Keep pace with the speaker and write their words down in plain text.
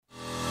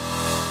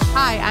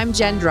Hi, I'm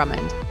Jenn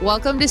Drummond.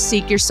 Welcome to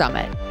Seek Your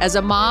Summit. As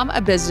a mom, a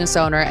business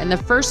owner, and the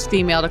first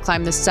female to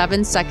climb the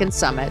 7-second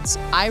summits,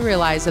 I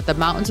realize that the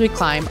mountains we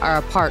climb are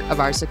a part of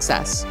our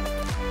success.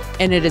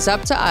 And it is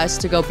up to us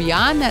to go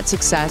beyond that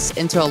success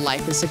into a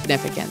life of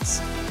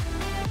significance.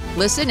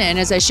 Listen in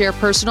as I share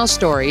personal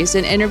stories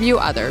and interview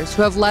others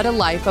who have led a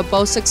life of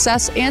both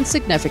success and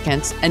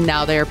significance, and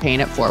now they are paying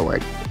it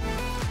forward.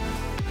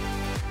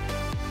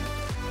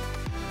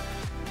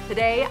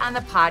 Today on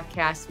the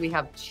podcast, we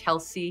have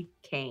Chelsea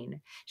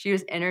Kane. She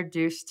was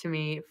introduced to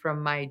me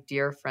from my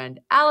dear friend,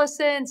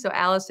 Allison. So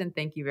Allison,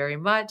 thank you very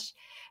much.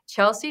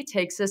 Chelsea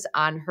takes us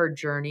on her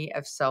journey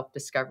of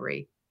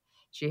self-discovery.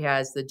 She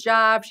has the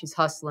job. She's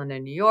hustling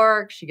in New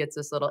York. She gets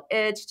this little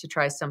itch to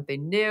try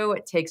something new.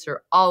 It takes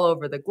her all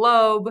over the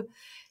globe.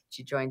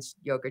 She joins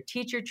yoga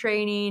teacher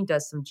training,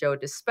 does some Joe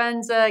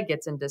Dispenza,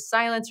 gets into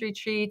silence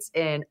retreats,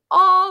 and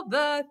all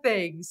the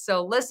things.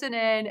 So listen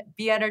in,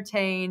 be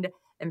entertained,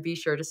 and be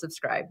sure to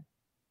subscribe.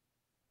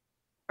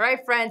 All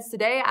right, friends,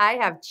 today I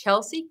have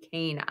Chelsea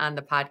Kane on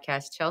the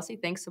podcast. Chelsea,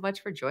 thanks so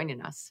much for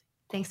joining us.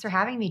 Thanks for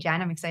having me,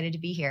 Jen. I'm excited to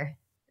be here.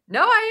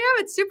 No, I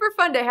am. It's super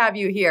fun to have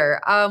you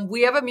here.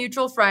 We have a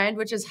mutual friend,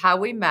 which is how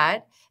we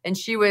met. And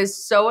she was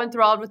so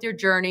enthralled with your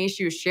journey.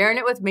 She was sharing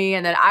it with me.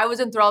 And then I was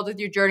enthralled with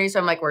your journey. So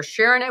I'm like, we're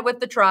sharing it with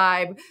the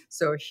tribe.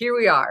 So here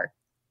we are.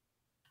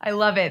 I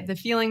love it. The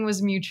feeling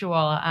was mutual.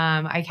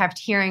 I kept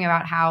hearing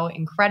about how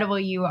incredible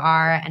you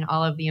are and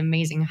all of the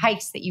amazing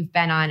hikes that you've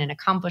been on and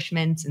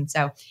accomplishments. And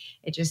so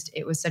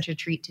it was such a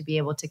treat to be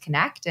able to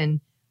connect.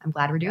 And I'm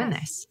glad we're doing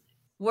this.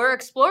 We're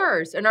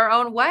explorers in our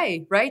own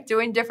way, right?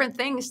 Doing different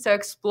things to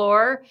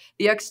explore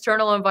the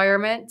external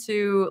environment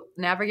to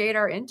navigate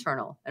our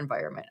internal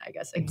environment, I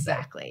guess.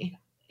 Exactly.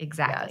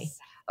 Yes.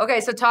 Okay,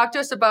 so talk to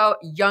us about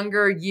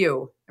younger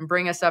you and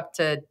bring us up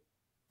to...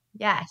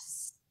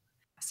 Yes.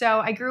 So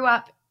I grew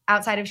up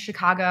outside of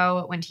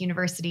Chicago, went to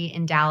university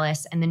in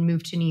Dallas, and then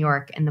moved to New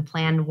York. And the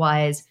plan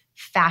was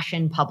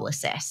fashion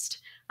publicist.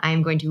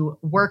 I'm going to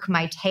work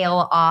my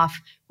tail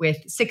off with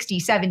 60,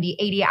 70,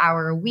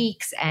 80-hour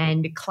weeks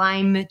and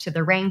climb to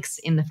the ranks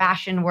in the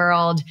fashion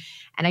world.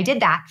 And I did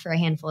that for a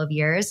handful of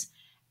years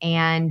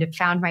and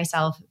found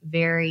myself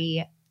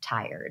very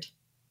tired,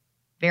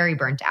 very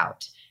burnt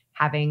out,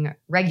 having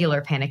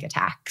regular panic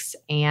attacks.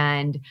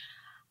 And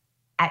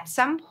at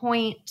some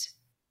point,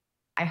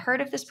 I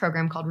heard of this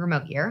program called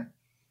Remote Year,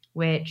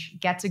 which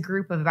gets a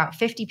group of about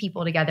 50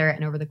 people together.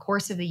 And over the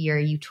course of the year,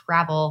 you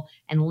travel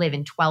and live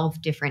in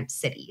 12 different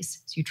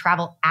cities. So you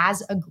travel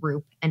as a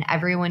group and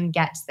everyone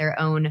gets their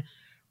own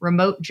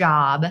remote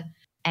job.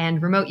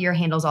 And Remote Year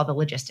handles all the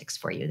logistics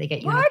for you. They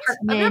get you an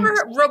apartment. I've never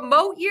heard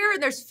Remote Year,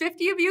 and there's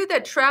 50 of you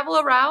that travel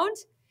around?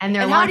 And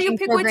they're how do you launching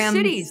pick programs.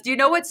 which cities? Do you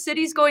know what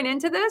city's going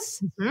into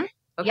this? Mm-hmm.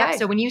 Okay. Yep.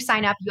 So when you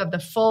sign up, you have the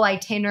full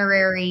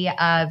itinerary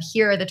of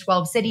here are the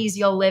 12 cities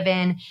you'll live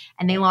in,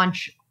 and they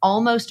launch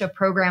almost a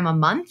program a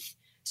month.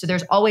 So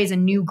there's always a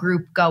new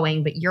group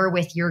going, but you're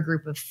with your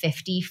group of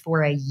 50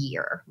 for a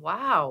year.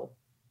 Wow.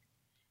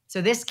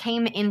 So this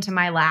came into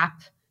my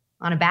lap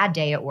on a bad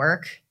day at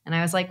work. And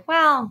I was like,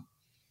 well,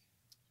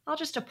 I'll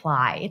just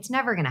apply. It's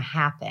never going to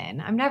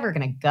happen. I'm never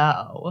going to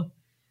go.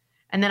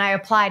 And then I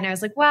applied and I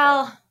was like,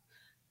 well,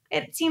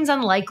 it seems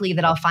unlikely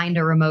that I'll find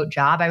a remote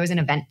job. I was in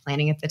event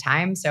planning at the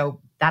time, so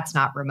that's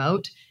not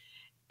remote.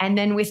 And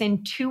then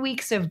within 2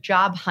 weeks of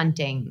job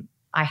hunting,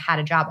 I had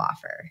a job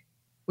offer,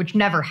 which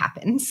never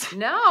happens.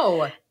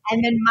 No.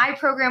 And then my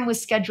program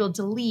was scheduled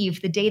to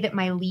leave the day that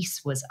my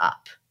lease was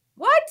up.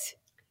 What?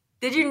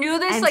 Did you knew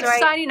this, And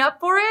signing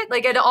up for it?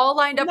 Like it all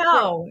lined up?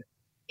 No,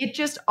 it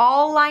just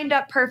all lined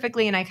up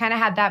perfectly. And I kind of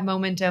had that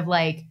moment of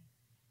like,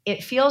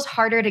 it feels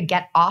harder to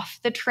get off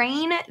the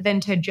train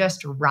than to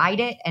just ride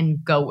it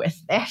and go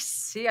with this.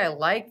 See, I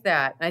like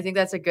that. I think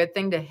that's a good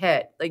thing to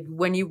hit. Like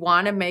when you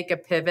want to make a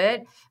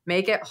pivot,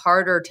 make it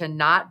harder to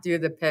not do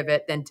the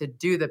pivot than to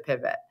do the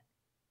pivot.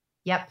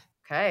 Yep.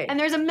 Okay. And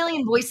there's a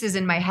million voices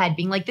in my head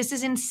being like, this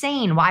is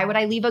insane. Why would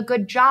I leave a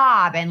good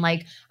job? And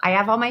like, I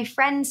have all my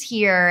friends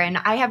here and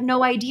I have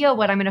no idea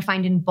what I'm going to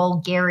find in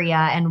Bulgaria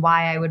and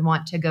why I would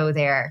want to go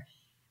there.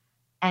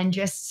 And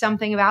just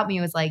something about me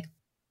was like,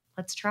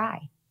 let's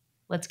try.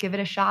 Let's give it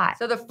a shot.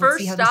 So the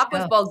first stop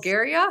was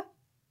Bulgaria?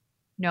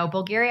 No,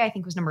 Bulgaria, I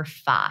think, was number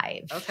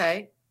 5.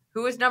 Okay.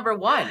 Who was number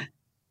 1?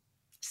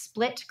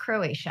 Split,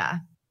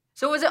 Croatia.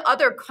 So was it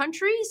other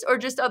countries or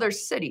just other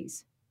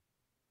cities?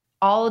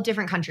 All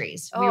different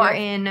countries. Oh, we were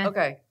in.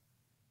 Okay.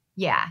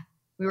 Yeah.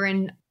 We were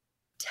in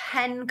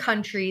 10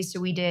 countries. So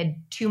we did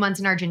 2 months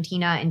in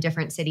Argentina in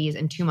different cities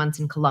and 2 months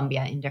in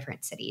Colombia in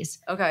different cities.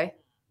 Okay.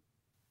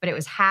 But it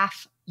was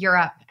half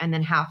Europe and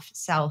then half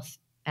South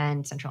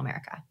and Central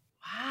America.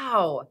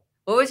 Wow.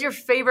 What was your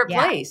favorite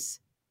place?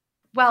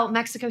 Well,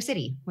 Mexico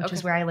City, which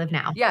is where I live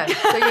now. Yeah.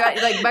 So you got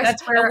like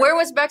Mexico. Where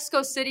was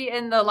Mexico City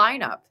in the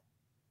lineup?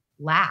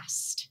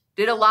 Last.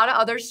 Did a lot of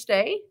others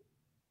stay?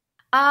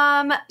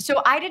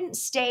 So I didn't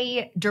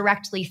stay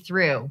directly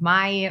through.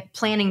 My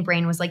planning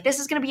brain was like, this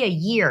is going to be a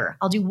year.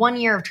 I'll do 1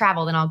 year of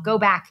travel, then I'll go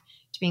back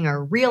to being a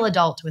real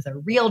adult with a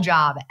real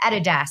job at a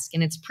desk.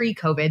 And it's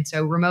pre-COVID,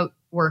 so remote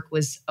work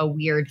was a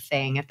weird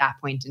thing at that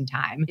point in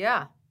time.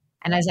 Yeah.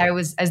 And as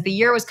the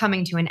year was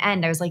coming to an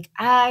end, I was like,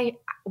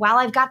 while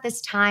I've got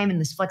this time and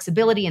this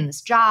flexibility and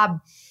this job,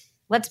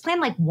 let's plan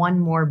like one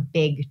more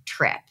big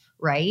trip,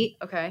 right?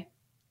 Okay.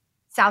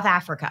 South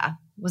Africa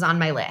was on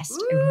my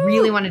list. Ooh. I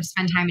really wanted to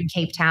spend time in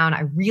Cape Town.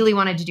 I really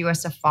wanted to do a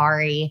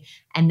safari.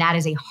 And that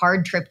is a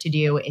hard trip to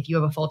do if you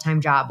have a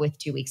full-time job with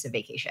 2 weeks of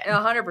vacation.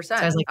 100%. So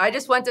I was like, I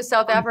just went to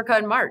South Africa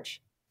in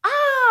March.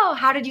 oh,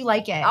 how did you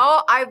like it?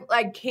 Oh,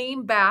 I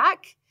came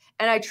back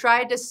and I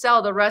tried to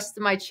sell the rest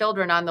of my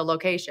children on the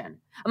location.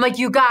 I'm like,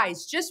 you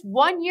guys, just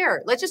 1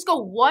 year. Let's just go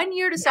 1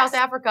 year to South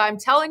Africa. I'm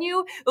telling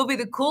you, it'll be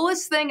the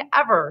coolest thing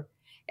ever.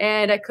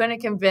 And I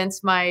couldn't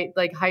convince my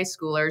like high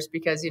schoolers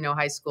because, you know,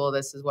 high school,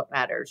 this is what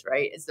matters,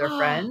 right? It's their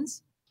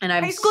friends. And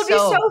high school would be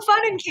so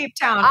fun in Cape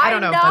Town. I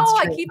don't know if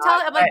that's true. I keep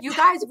telling, I'm like, you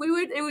guys,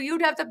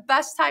 you'd have the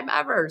best time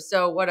ever.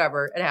 So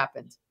whatever, it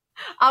happened.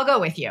 I'll go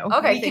with you.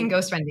 Okay. We can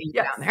go spend the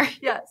year down there.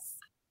 Yes.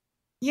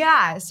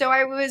 Yeah. So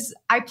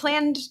I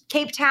planned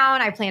Cape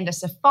Town. I planned a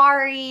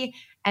safari.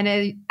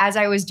 And as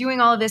I was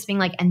doing all of this, being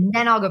like, and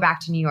then I'll go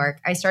back to New York,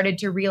 I started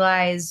to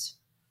realize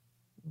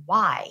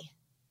why.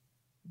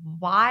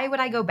 Why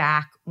would I go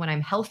back when I'm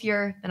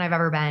healthier than I've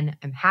ever been?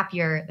 I'm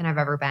happier than I've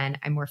ever been.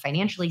 I'm more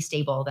financially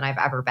stable than I've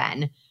ever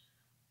been.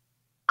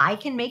 I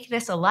can make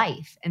this a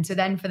life. And so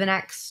then for the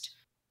next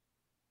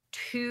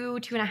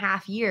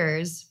 2.5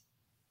 years,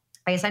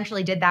 I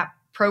essentially did that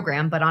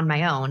program, but on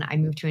my own. I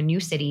moved to a new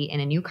city in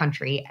a new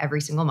country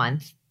every single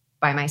month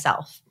by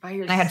myself.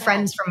 And I had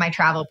friends from my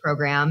travel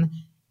program.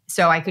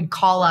 So I could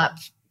call up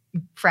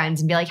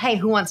friends and be like, hey,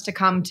 who wants to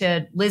come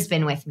to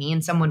Lisbon with me?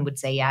 And someone would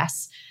say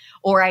yes.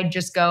 Or I'd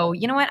just go,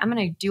 you know what? I'm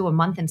going to do a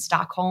month in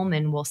Stockholm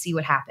and we'll see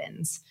what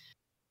happens.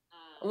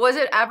 Was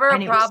it ever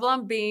a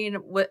problem being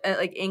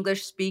like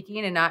English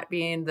speaking and not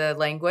being the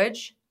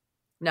language?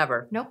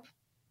 Never. Nope.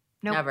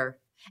 Never.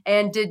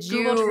 And did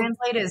you Google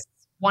Translate is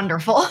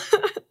wonderful.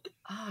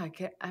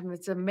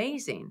 It's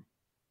amazing.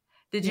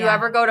 Did you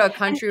ever go to a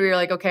country where you're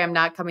like, okay, I'm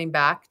not coming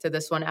back to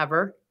this one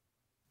ever?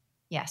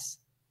 Yes.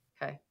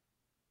 Okay.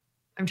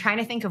 I'm trying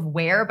to think of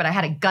where, but I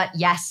had a gut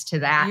yes to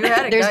that. You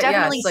had a gut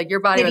yes. Like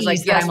your body was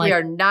like, yes, we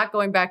are not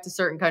going back to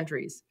certain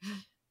countries.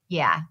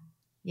 Yeah.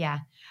 Yeah.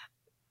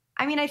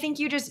 I mean, I think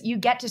you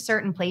get to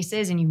certain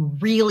places and you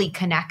really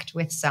connect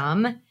with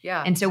some.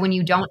 Yeah. And so when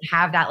you don't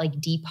have that like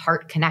deep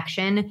heart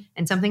connection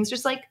and something's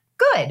just like,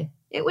 good,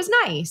 it was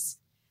nice.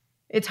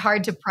 It's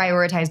hard to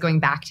prioritize going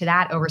back to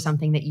that over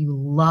something that you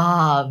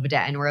loved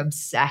and were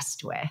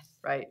obsessed with.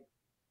 Right.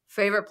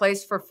 Favorite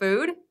place for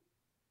food?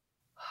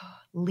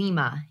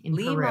 Lima in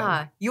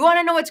Peru. You want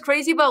to know what's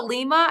crazy about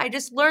Lima? I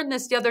just learned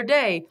this the other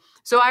day.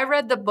 So I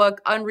read the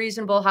book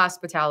Unreasonable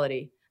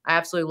Hospitality. I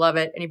absolutely love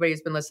it. Anybody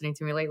who's been listening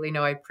to me lately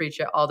know I preach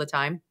it all the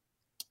time.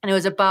 And it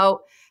was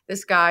about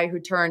this guy who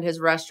turned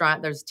his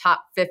restaurant. There's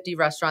top 50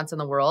 restaurants in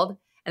the world.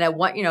 And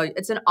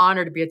it's an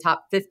honor to be a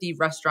top 50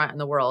 restaurant in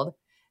the world.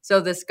 So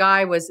this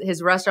guy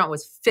his restaurant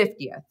was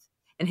 50th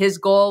and his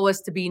goal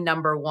was to be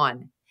number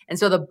one. And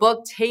so the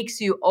book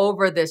takes you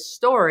over this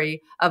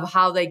story of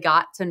how they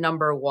got to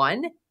number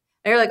one. And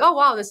you're like, oh,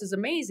 wow, this is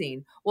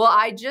amazing. Well,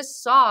 I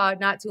just saw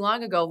not too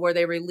long ago where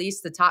they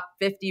released the top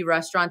 50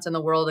 restaurants in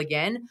the world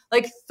again.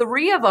 Like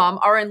 3 of them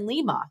are in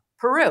Lima,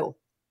 Peru.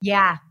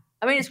 Yeah.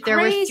 I mean, it's there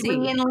crazy. There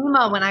were 3 in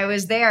Lima when I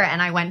was there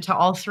and I went to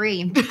all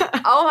 3.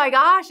 Oh my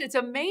gosh, it's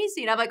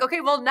amazing. I'm like,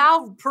 okay, well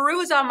now Peru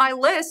is on my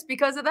list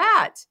because of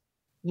that.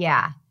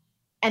 Yeah.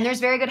 And there's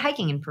very good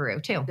hiking in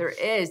Peru too. There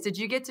is. Did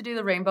you get to do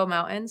the Rainbow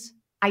Mountains?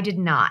 I did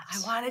not. I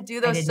want to do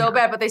those so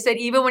bad, but they said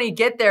even when you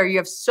get there, you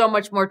have so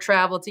much more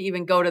travel to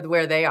even go to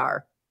where they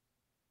are.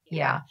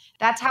 Yeah.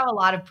 That's how a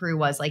lot of Peru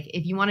was. Like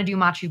if you want to do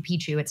Machu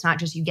Picchu, it's not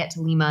just you get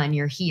to Lima and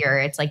you're here.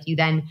 It's like you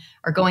then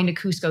are going to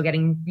Cusco,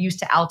 getting used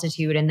to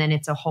altitude, and then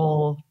it's a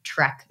whole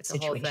trek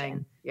situation. A whole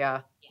thing.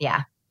 Yeah.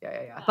 Yeah.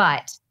 Yeah.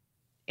 But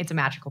it's a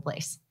magical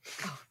place.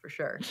 Oh, for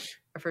sure.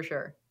 For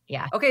sure.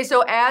 Yeah. Okay.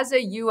 So as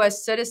a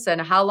U.S. citizen,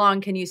 how long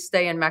can you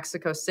stay in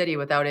Mexico City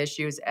without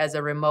issues as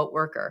a remote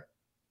worker?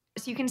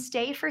 So you can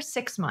stay for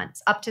 6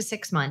 months, up to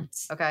 6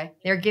 months. Okay.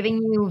 They're giving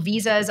you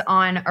visas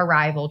on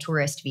arrival,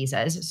 tourist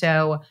visas.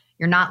 So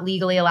you're not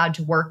legally allowed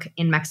to work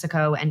in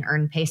Mexico and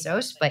earn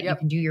pesos, but you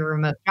can do your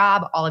remote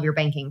job. All of your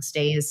banking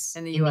stays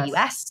in the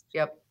US.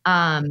 Yep.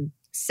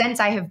 Since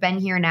I have been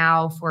here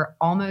now for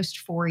almost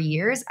 4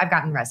 years, I've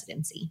gotten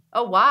residency.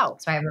 Oh, wow.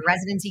 So I have a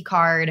residency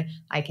card.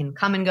 I can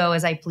come and go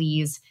as I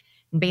please.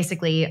 And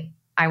basically,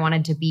 I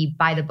wanted to be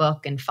by the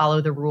book and follow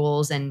the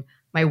rules. And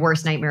my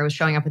worst nightmare was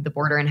showing up at the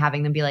border and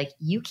having them be like,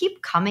 you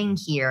keep coming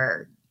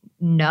here.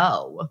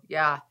 No.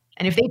 Yeah.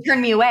 And if they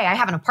turn me away, I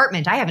have an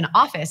apartment. I have an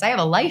office. I have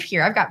a life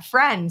here. I've got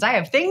friends. I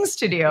have things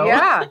to do.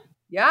 Yeah.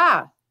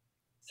 Yeah.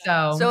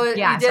 So you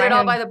did it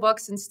all by the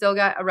books and still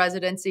got a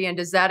residency. And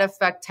does that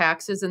affect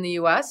taxes in the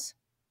U.S.?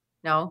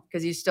 No,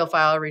 because you still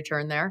file a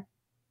return there.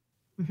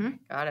 Mm-hmm.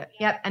 Got it.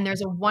 Yep. And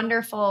there's a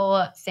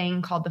wonderful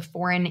thing called the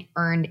foreign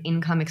earned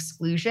income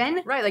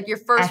exclusion. Right. Like your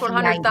first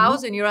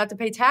 100,000, you don't have to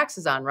pay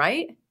taxes on,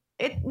 right?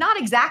 Not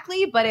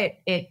exactly, but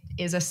it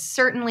is a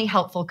certainly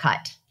helpful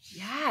cut.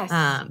 Yes.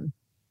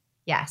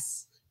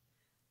 Yes.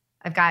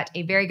 I've got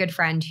a very good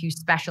friend who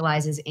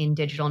specializes in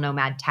digital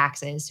nomad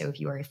taxes. So if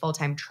you are a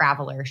full-time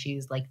traveler,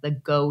 she's like the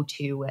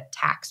go-to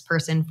tax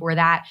person for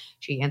that.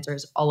 She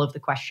answers all of the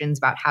questions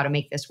about how to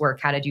make this work,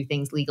 how to do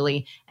things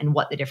legally, and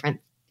what the different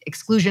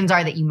exclusions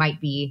are that you might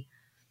be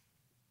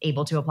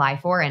able to apply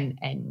for.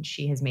 And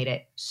she has made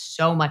it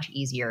so much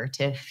easier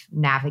to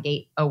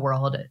navigate a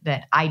world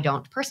that I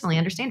don't personally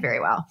understand very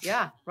well.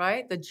 Yeah,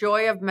 right. The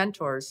joy of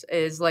mentors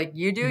is like,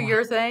 you do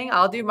your thing,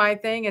 I'll do my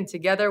thing, and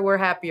together we're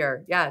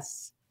happier.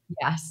 Yes.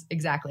 Yes,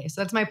 exactly.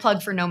 So that's my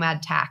plug for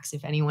Nomad Tax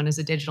if anyone is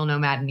a digital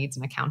nomad and needs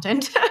an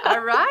accountant.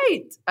 All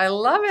right. I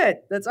love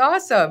it. That's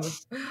awesome.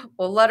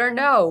 We'll let her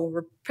know.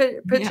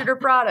 We're pitching her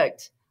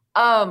product.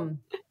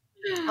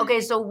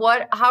 Okay,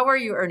 so how are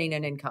you earning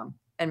an income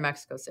in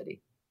Mexico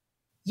City?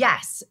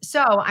 Yes.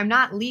 So I'm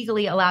not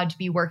legally allowed to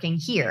be working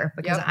here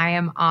because I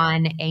am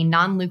on a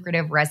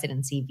non-lucrative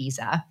residency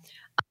visa.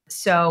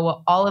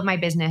 So all of my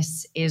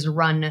business is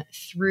run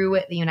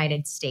through the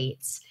United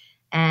States.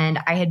 And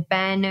I had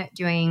been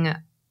doing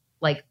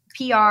like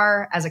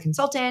PR as a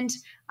consultant.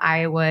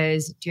 I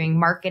was doing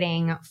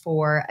marketing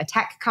for a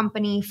tech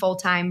company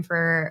full-time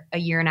for a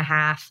year and a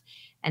half.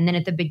 And then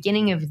at the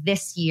beginning of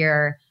this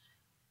year,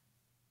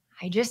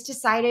 I just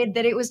decided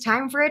that it was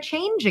time for a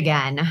change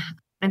again.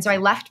 And so I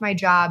left my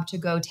job to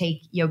go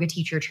take yoga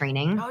teacher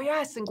training. Oh,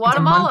 yes. In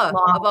Guatemala,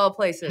 of all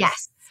places.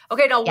 Yes.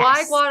 Okay. Now,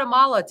 why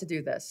Guatemala to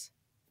do this?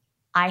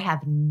 I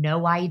have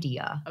no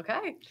idea.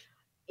 Okay.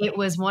 It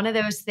was one of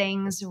those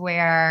things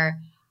where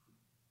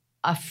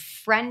a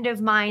friend of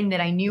mine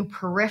that I knew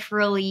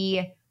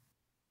peripherally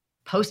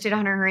posted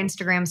on her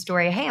Instagram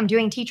story, hey, I'm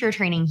doing teacher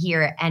training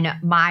here. And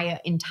my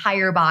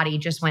entire body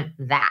just went,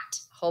 that.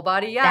 Whole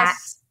body,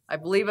 yes. I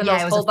believe in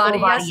those whole body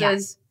yeses.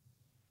 Yes.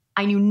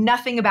 I knew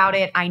nothing about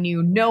it. I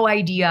knew no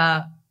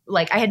idea.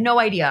 Like I had no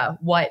idea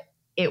what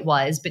it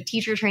was, but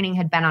teacher training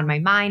had been on my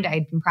mind. I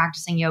had been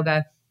practicing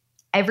yoga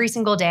every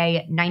single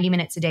day, 90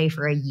 minutes a day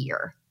for a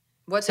year.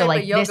 What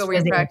type of yoga were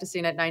you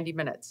practicing at 90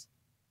 minutes?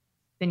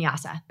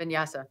 Vinyasa.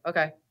 Vinyasa.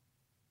 Okay.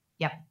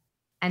 Yep.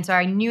 And so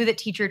I knew that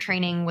teacher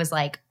training was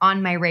like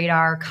on my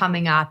radar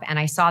coming up. And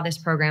I saw this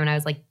program and I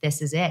was like,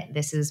 this is it.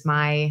 This is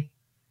my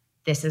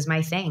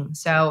thing.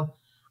 So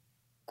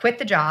quit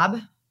the job,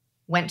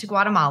 went to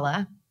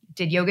Guatemala,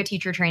 did yoga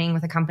teacher training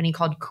with a company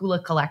called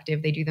Kula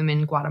Collective. They do them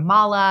in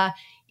Guatemala,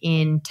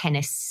 in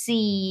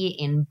Tennessee,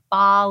 in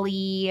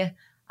Bali,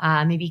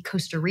 maybe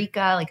Costa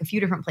Rica, like a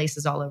few different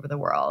places all over the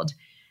world.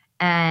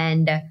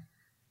 And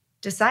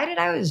decided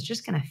I was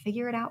just going to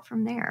figure it out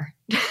from there.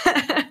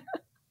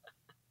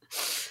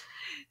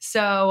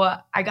 So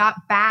I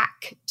got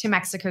back to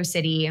Mexico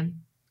City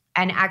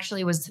and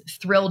actually was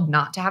thrilled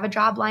not to have a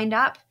job lined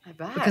up. I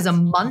bet. Because a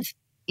month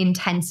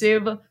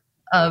intensive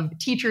of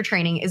teacher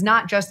training is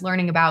not just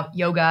learning about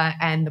yoga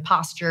and the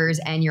postures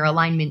and your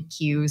alignment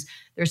cues.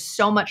 There's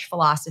so much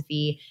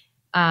philosophy.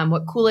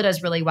 What Kula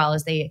does really well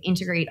is they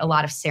integrate a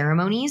lot of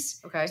ceremonies.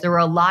 Okay. So there were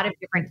a lot of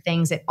different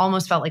things. It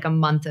almost felt like a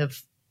month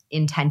of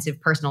intensive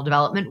personal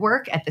development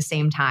work at the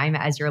same time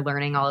as you're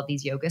learning all of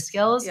these yoga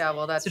skills. Yeah,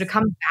 well, that's... So to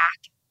come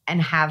back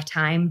and have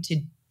time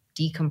to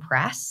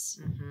decompress,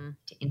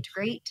 to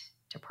integrate,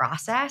 to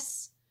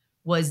process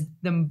was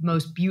the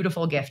most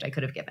beautiful gift I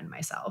could have given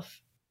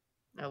myself.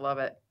 I love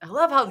it. I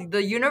love how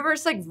the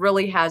universe like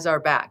really has our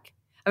back.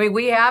 I mean,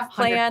 we have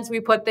plans, 100%. We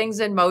put things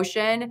in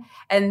motion,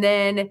 and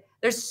then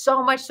there's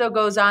so much that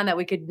goes on that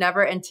we could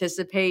never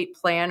anticipate,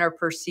 plan, or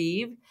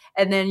perceive.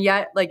 And then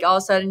yet, like all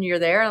of a sudden you're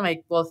there. And I'm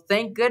like, well,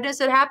 thank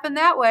goodness it happened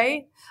that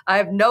way. I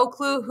have no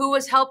clue who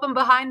was helping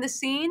behind the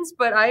scenes,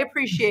 but I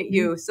appreciate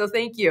you. So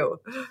thank you.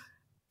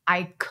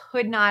 I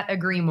could not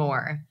agree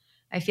more.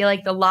 I feel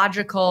like the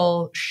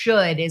logical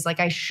should is like,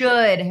 I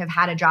should have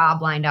had a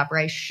job lined up, or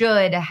I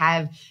should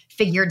have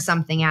figured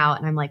something out.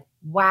 And I'm like,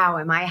 wow,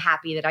 am I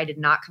happy that I did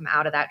not come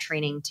out of that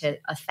training to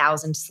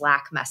 1,000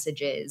 Slack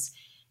messages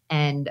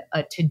and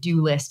a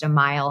to-do list a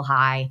mile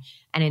high.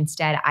 And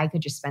instead, I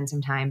could just spend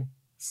some time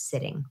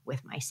sitting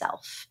with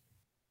myself.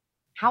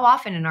 How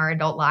often in our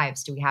adult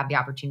lives do we have the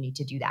opportunity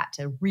to do that,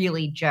 to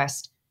really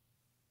just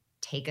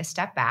take a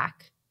step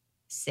back,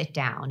 sit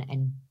down,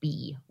 and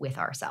be with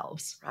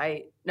ourselves?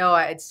 Right. No,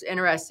 it's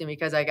interesting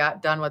because I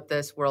got done with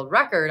this world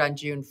record on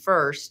June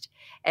 1st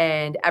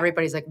and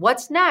everybody's like,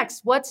 what's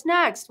next? What's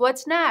next?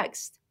 What's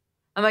next?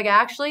 I'm like,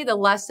 actually, the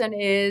lesson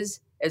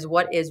is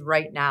what is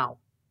right now.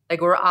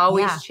 Like we're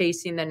always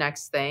chasing the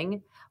next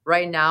thing.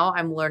 Right now,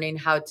 I'm learning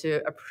how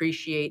to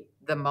appreciate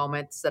the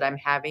moments that I'm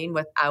having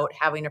without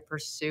having a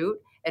pursuit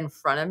in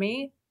front of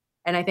me.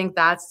 And I think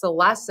that's the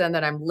lesson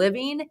that I'm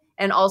living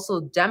and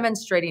also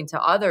demonstrating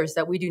to others,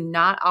 that we do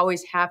not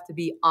always have to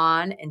be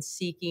on and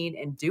seeking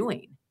and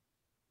doing.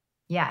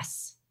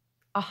 Yes,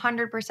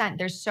 100%.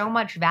 There's so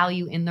much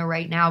value in the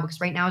right now, because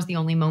right now is the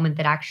only moment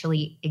that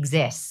actually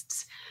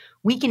exists.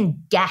 We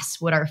can guess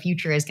what our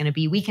future is going to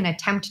be. We can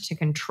attempt to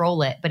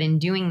control it. But in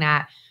doing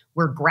that,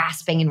 we're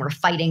grasping and we're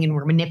fighting and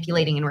we're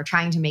manipulating and we're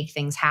trying to make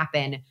things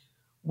happen,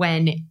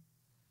 when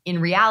in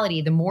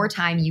reality, the more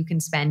time you can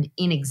spend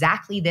in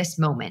exactly this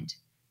moment,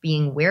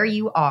 being where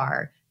you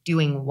are,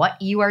 doing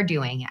what you are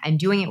doing and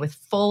doing it with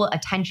full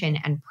attention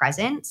and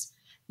presence,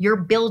 you're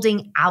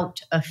building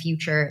out a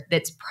future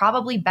that's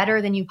probably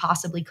better than you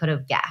possibly could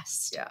have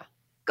guessed. Yeah.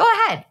 Go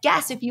ahead,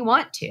 guess if you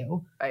want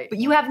to, Right. but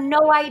you have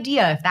no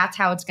idea if that's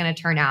how it's going to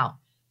turn out.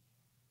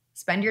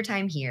 Spend your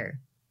time here,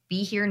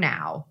 be here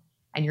now,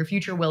 and your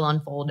future will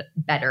unfold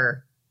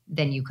better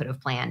than you could have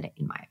planned,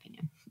 in my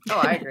opinion.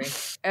 Oh, I agree.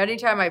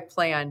 Anytime I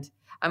planned,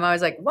 I'm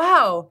always like,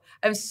 wow,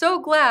 I'm so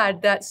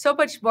glad that so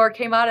much more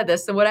came out of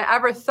this than what I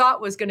ever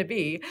thought was going to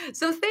be.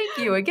 So thank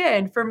you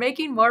again for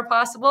making more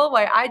possible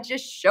while I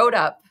just showed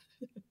up.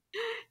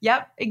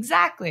 Yep,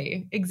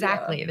 exactly.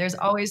 Yeah. There's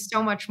always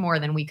so much more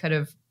than we could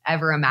have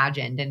ever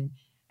imagined.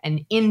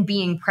 And in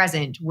being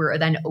present, we're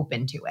then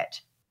open to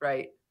it.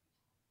 Right.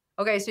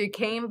 Okay, so you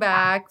came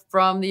back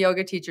from the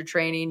yoga teacher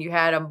training. You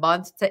had a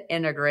month to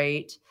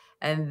integrate.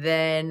 And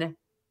then,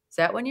 is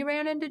that when you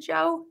ran into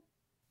Joe?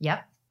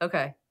 Yep.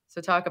 Okay,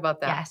 so talk about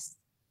that.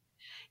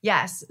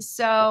 Yes.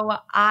 So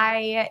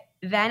I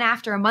then,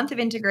 after a month of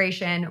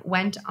integration,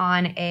 went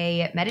on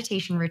a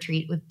meditation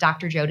retreat with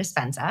Dr. Joe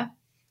Dispenza.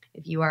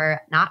 If you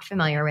are not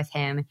familiar with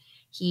him,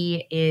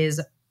 he is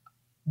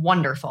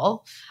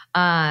wonderful.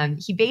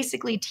 He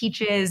basically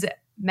teaches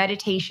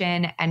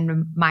meditation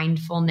and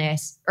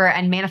mindfulness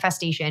and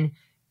manifestation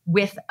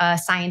with a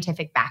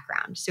scientific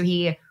background. So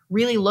he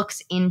really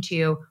looks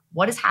into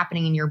what is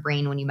happening in your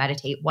brain when you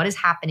meditate, what is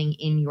happening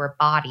in your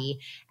body,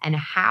 and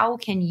how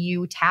can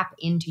you tap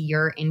into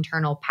your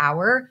internal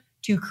power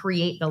to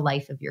create the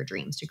life of your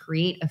dreams, to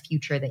create a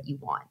future that you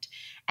want.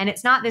 And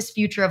it's not this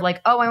future of like,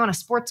 oh, I want a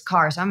sports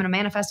car, so I'm going to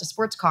manifest a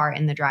sports car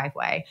in the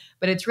driveway.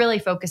 But it's really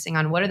focusing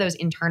on what are those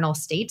internal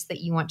states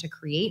that you want to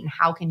create and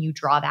how can you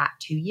draw that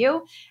to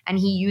you. And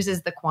he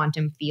uses the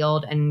quantum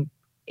field and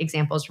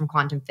examples from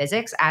quantum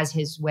physics as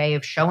his way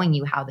of showing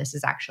you how this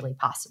is actually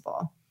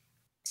possible.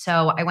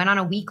 So I went on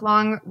a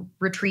week-long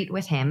retreat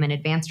with him, an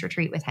advanced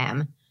retreat with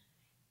him.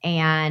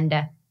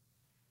 And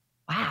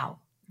wow.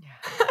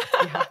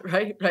 Yeah,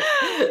 right.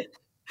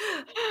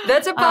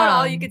 That's about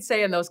all you could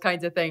say in those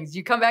kinds of things.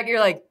 You come back and you're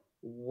like,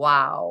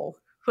 wow.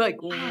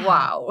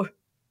 Wow.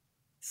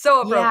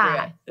 So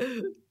appropriate. Yeah.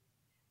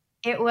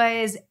 It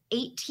was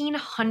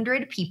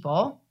 1,800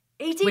 people.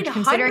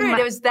 1,800?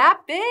 It was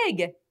that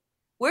big.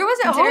 Where was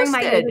it considering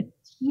hosted?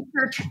 My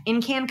teacher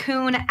in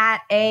Cancun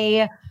at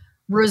a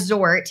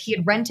resort. He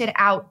had rented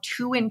out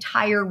 2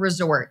 entire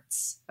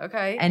resorts.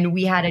 Okay. And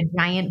we had a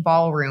giant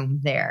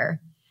ballroom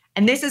there.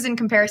 And this is in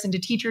comparison to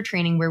teacher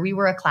training where we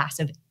were a class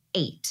of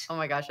 8. Oh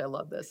my gosh, I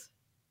love this.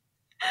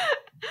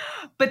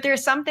 But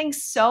there's something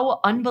so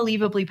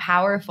unbelievably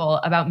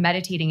powerful about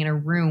meditating in a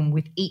room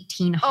with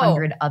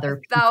 1,800 other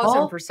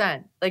people.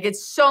 1,000%. Like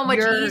it's so much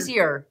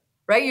easier,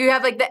 right? You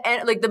have like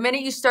the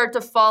minute you start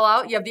to fall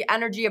out, you have the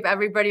energy of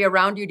everybody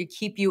around you to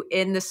keep you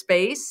in the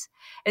space.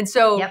 And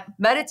so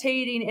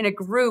meditating in a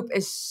group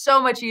is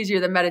so much easier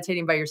than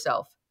meditating by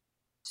yourself.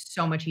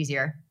 So much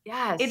easier.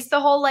 Yes. It's the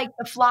whole like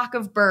the flock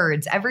of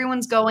birds.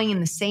 Everyone's going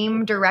in the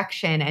same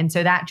direction. And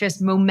so that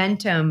just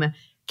momentum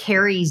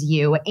carries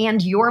you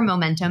and your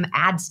momentum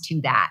adds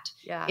to that.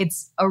 Yeah.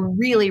 It's a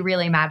really,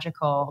 really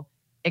magical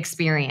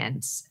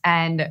experience.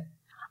 And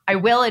I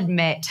will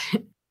admit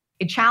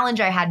a challenge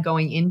I had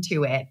going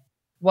into it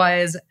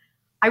was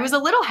I was a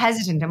little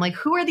hesitant. I'm like,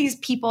 who are these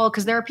people?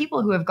 Because there are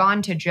people who have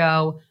gone to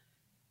Joe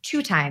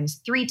 2 times,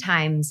 3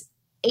 times,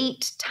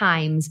 8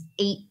 times,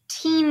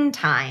 18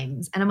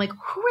 times. And I'm like,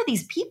 who are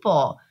these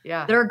people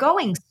that are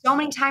going so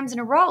many times in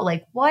a row?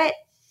 Like,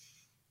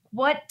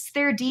 what's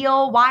their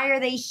deal? Why are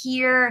they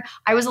here?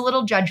 I was a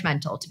little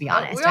judgmental, to be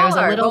honest. We all I was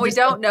a little when we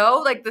don't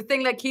know, like the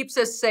thing that keeps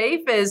us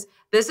safe is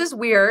this is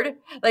weird.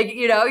 Like,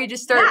 you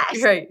just start,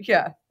 right?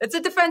 Yeah. It's a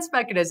defense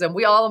mechanism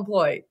we all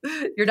employ.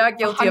 You're not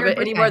guilty 100%. Of it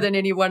any more than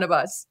any one of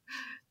us.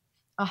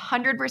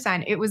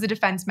 100%. It was a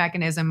defense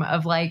mechanism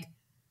of like,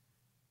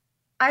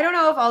 I don't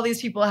know if all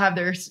these people have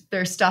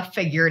their stuff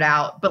figured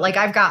out, but like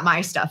I've got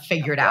my stuff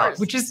figured out,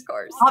 which is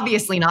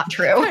obviously not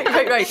true.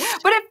 Right.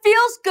 But it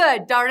feels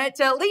good, darn it,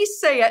 to at least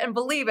say it and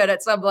believe it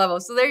at some level.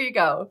 So there you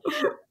go.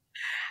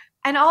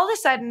 And all of a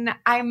sudden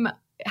I'm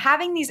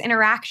having these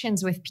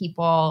interactions with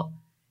people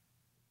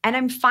and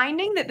I'm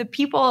finding that the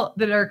people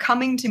that are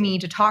coming to me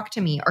to talk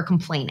to me are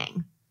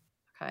complaining.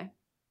 Okay.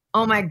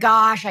 Oh my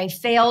gosh, I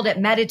failed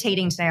at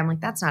meditating today. I'm like,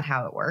 that's not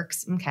how it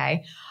works.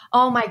 Okay.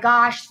 Oh my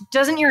gosh,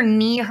 doesn't your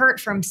knee hurt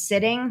from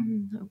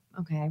sitting?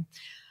 Okay.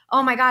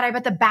 Oh my God, I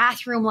bet the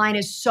bathroom line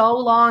is so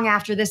long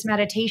after this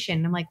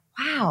meditation. I'm like,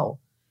 wow,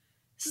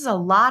 this is a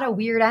lot of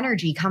weird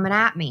energy coming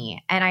at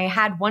me. And I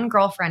had one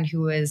girlfriend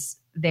who was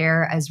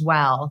there as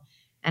well.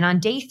 And on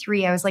day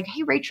 3, I was like,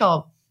 hey,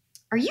 Rachel,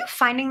 are you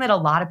finding that a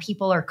lot of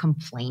people are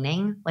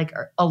complaining? Like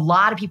a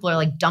lot of people are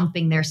like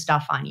dumping their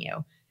stuff on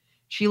you.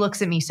 She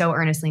looks at me so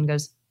earnestly and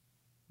goes,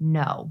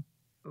 no.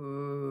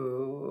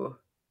 Ooh,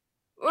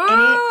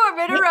 I'm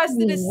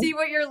interested to see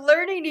what you're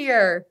learning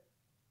here.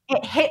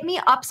 It hit me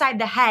upside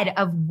the head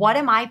of what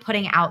am I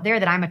putting out there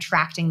that I'm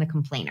attracting the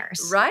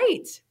complainers?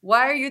 Right.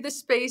 Why are you the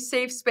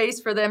safe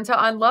space for them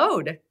to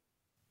unload?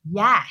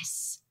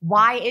 Yes.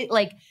 Why it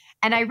like,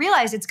 And I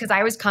realized it's because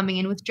I was coming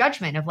in with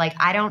judgment of like,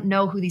 I don't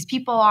know who these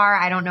people are.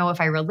 I don't know if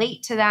I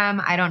relate to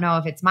them. I don't know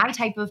if it's my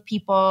type of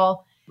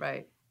people.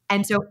 Right.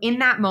 And so in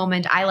that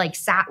moment, I like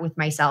sat with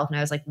myself and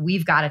I was like,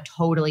 we've got to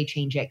totally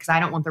change it because I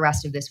don't want the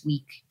rest of this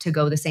week to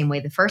go the same way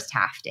the first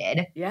half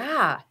did.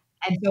 Yeah.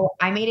 And so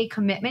I made a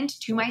commitment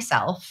to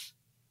myself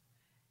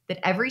that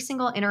every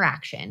single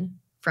interaction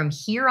from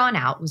here on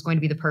out was going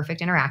to be the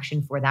perfect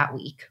interaction for that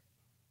week.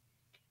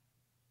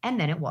 And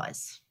then it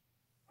was.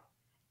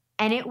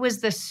 And it was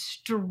the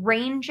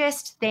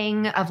strangest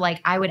thing of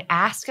like, I would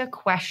ask a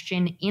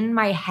question in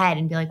my head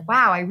and be like,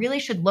 wow, I really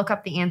should look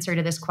up the answer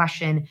to this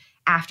question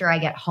after I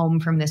get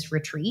home from this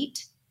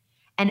retreat.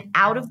 And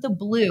out of the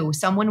blue,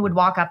 someone would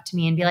walk up to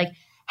me and be like,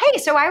 hey,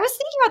 so I was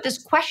thinking about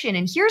this question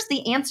and here's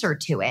the answer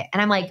to it.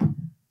 And I'm like,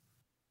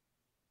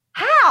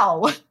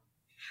 how?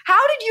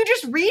 How did you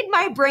just read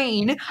my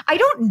brain? I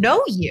don't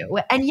know you.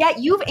 And yet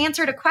you've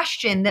answered a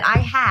question that I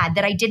had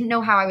that I didn't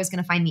know how I was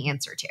going to find the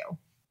answer to.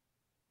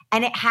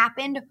 And it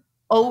happened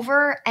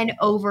over and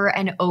over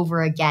and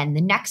over again.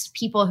 The next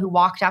people who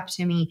walked up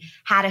to me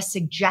had a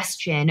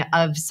suggestion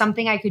of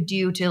something I could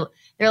do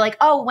they're like,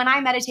 oh, when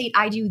I meditate,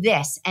 I do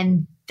this.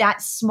 And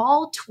that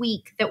small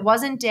tweak that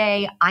wasn't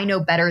I know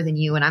better than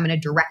you and I'm going to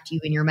direct you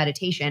in your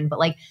meditation, but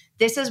like,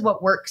 this is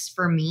what works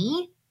for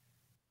me.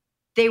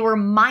 They were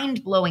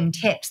mind-blowing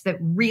tips that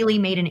really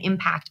made an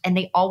impact. And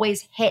they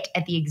always hit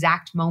at the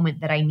exact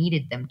moment that I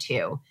needed them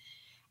to.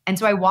 And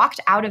so I walked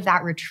out of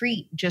that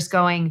retreat just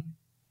going,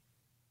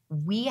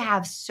 we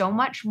have so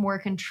much more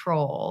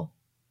control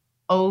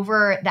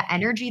over the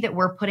energy that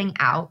we're putting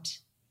out,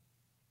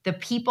 the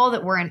people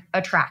that we're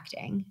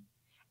attracting,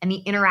 and the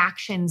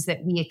interactions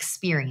that we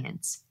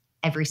experience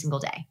every single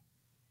day.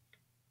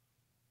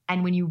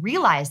 And when you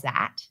realize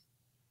that,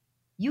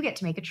 you get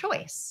to make a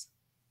choice.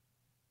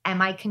 Am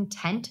I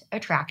content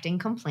attracting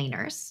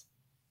complainers?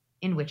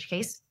 In which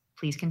case,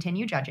 please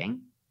continue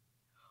judging.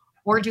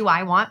 Or do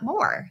I want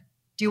more?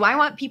 Do I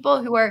want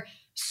people who are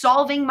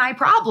solving my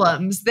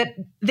problems that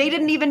they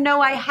didn't even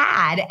know I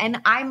had?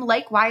 And I'm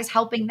likewise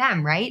helping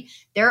them, right?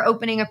 They're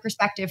opening a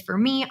perspective for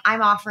me.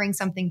 I'm offering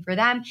something for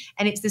them.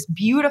 And it's this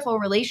beautiful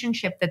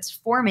relationship that's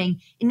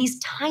forming in these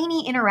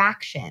tiny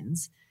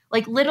interactions,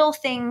 like little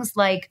things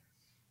like,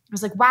 I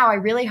was like, wow, I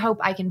really hope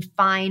I can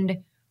find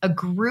a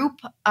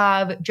group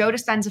of Joe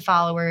Dispenza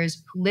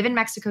followers who live in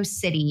Mexico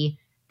City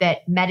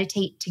that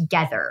meditate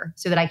together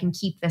so that I can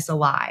keep this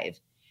alive.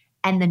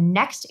 And the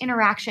next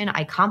interaction,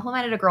 I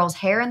complimented a girl's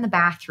hair in the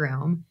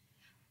bathroom.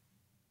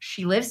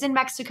 She lives in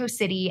Mexico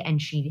City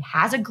and she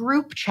has a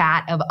group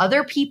chat of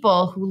other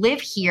people who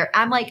live here.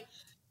 I'm like,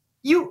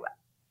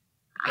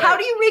 how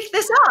do you make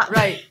this up?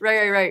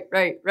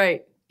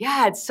 Right.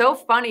 Yeah, it's so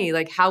funny,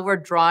 like how we're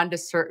drawn to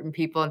certain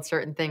people and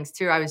certain things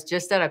too. I was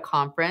just at a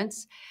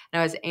conference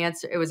and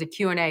it was a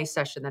Q&A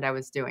session that I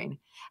was doing.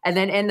 And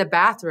then in the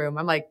bathroom,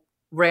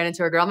 ran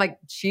into a girl. I'm like,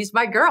 she's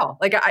my girl.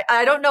 Like,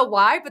 I don't know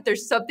why, but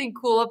there's something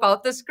cool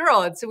about this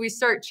girl. And so we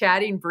start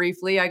chatting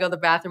briefly. I go to the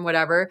bathroom,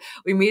 whatever.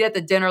 We meet at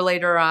the dinner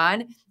later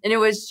on. And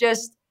there's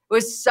just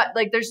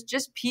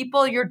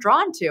people you're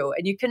drawn to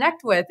and you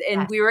connect with.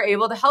 And we were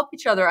able to help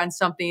each other on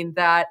something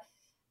that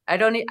I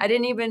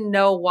didn't even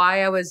know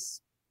why I was.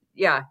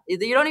 Yeah.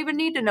 You don't even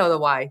need to know the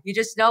why. You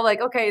just know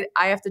like, okay,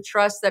 I have to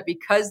trust that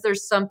because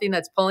there's something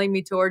that's pulling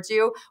me towards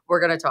you, we're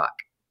going to talk.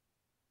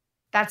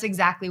 That's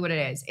exactly what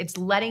it is. It's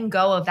letting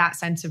go of that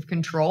sense of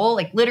control,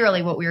 like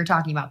literally what we were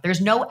talking about. There's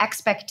no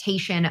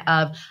expectation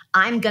of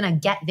I'm going to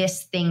get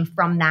this thing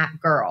from that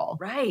girl.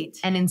 Right.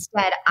 And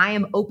instead, I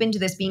am open to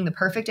this being the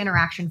perfect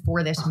interaction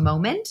for this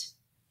moment.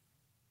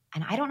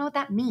 And I don't know what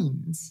that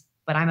means,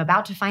 but I'm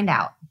about to find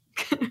out.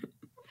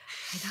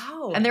 I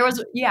know. And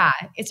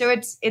so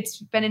it's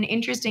been an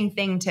interesting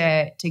thing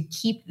to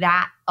keep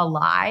that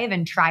alive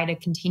and try to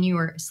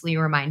continuously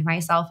remind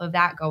myself of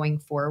that going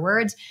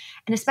forwards.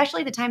 And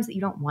especially the times that you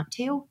don't want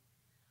to.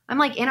 I'm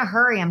like in a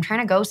hurry. I'm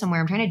trying to go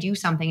somewhere. I'm trying to do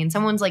something. And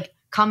someone's like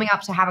coming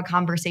up to have a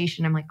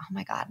conversation. I'm like, oh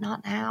my God,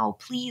 not now.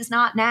 Please,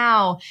 not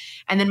now.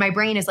 And then my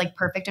brain is like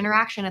perfect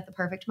interaction at the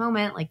perfect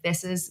moment. Like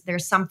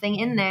there's something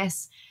in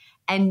this.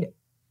 And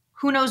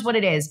who knows what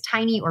it is,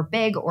 tiny or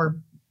big or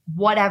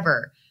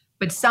whatever.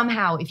 But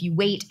somehow if you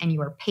wait and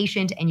you are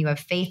patient and you have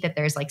faith that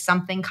there's like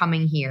something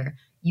coming here,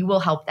 you will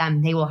help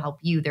them. They will help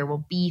you. There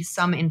will be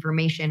some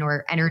information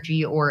or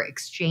energy or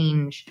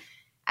exchange.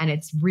 And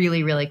it's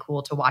really, really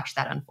cool to watch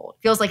that unfold.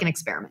 Feels like an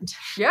experiment.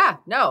 Yeah,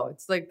 no,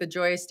 it's like the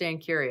joy of staying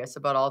curious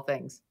about all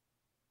things.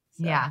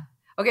 So. Yeah.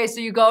 Okay, so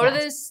you go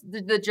to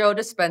the Joe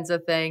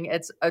Dispenza thing.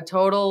 It's a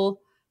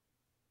total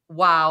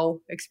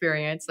wow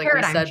experience, like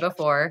we said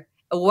before.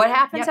 What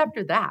happens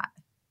after that?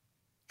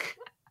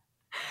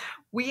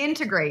 We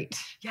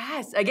integrate.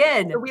 Yes,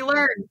 again. So we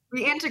learn,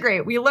 we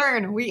integrate, we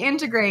learn, we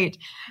integrate.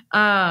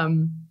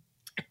 And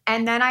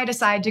then I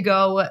decide to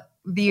go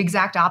the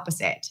exact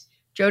opposite.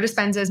 Joe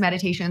Dispenza's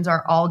meditations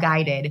are all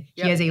guided.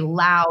 Yep. He has a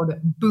loud,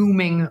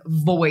 booming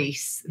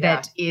voice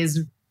that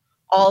is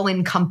all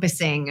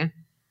encompassing.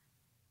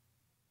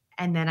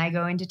 And then I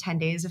go into 10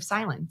 days of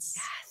silence.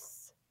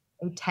 Yes.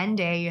 A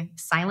 10-day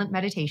silent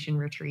meditation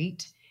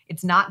retreat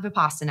It's not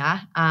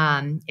Vipassana.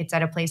 It's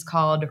at a place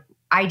called,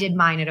 I did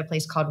mine at a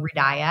place called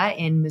Ridaya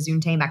in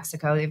Mazunte,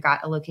 Mexico. They've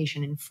got a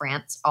location in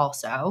France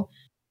also.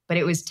 But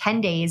it was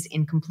 10 days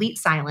in complete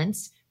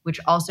silence, which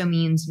also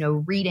means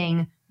no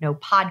reading, no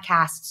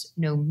podcasts,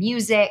 no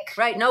music.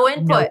 Right. No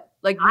input.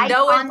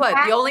 No input.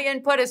 The only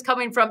input is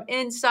coming from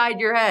inside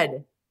your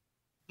head.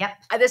 Yep.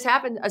 This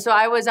happened. So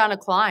I was on a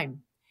climb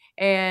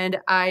and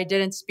I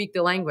didn't speak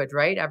the language,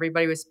 right?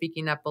 Everybody was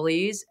speaking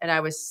Nepalese and I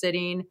was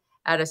sitting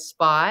at a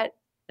spot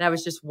and I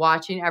was just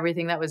watching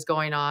everything that was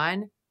going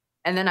on.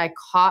 And then I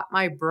caught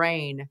my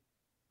brain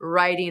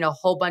writing a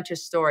whole bunch of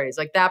stories.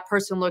 Like that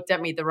person looked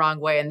at me the wrong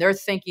way and they're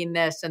thinking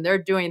this and they're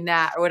doing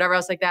that or whatever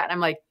else like that. And I'm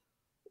like,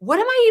 what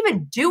am I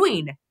even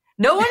doing?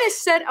 No one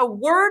has said a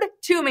word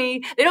to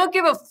me. They don't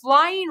give a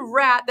flying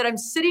rat that I'm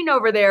sitting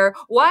over there.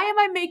 Why am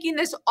I making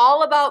this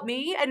all about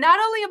me? And not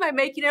only am I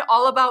making it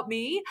all about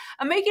me,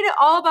 I'm making it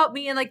all about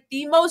me in like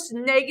the most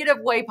negative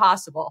way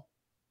possible.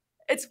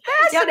 It's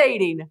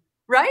fascinating,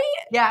 right?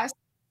 Yes.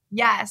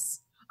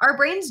 Yes. Our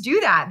brains do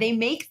that. They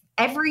make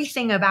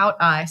everything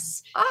about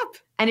us up.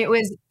 And it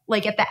was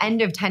like at the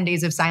end of 10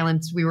 days of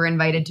silence, we were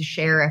invited to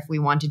share if we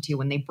wanted to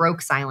when they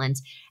broke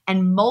silence.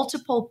 And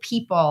multiple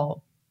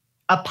people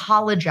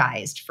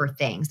apologized for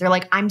things. They're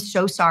like, I'm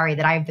so sorry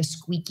that I have the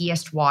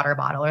squeakiest water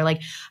bottle, or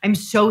like, I'm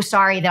so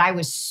sorry that I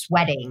was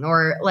sweating,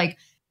 or like,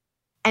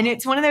 and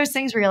it's one of those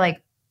things where you're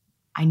like,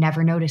 I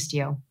never noticed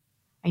you.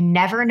 I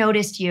never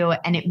noticed you.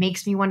 And it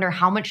makes me wonder,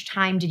 how much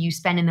time did you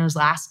spend in those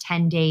last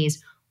 10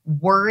 days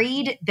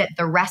worried that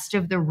the rest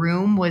of the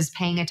room was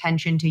paying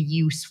attention to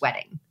you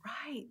sweating?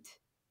 Right.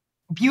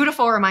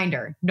 Beautiful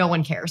reminder. No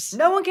one cares.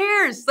 No one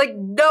cares. Like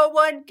no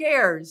one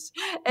cares.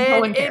 And no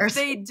one cares. If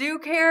they do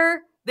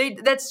care,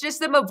 that's just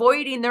them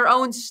avoiding their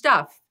own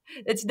stuff.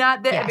 It's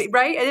not that, yes.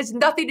 Right? It has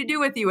nothing to do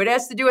with you. It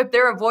has to do with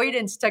their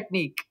avoidance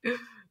technique.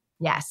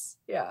 Yes.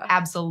 Yeah.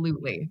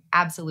 Absolutely.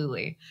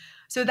 Absolutely.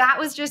 So that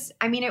was just,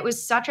 I mean, it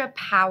was such a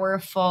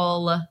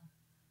powerful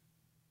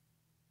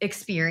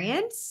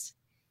experience.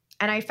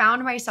 And I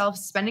found myself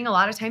spending a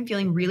lot of time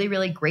feeling really,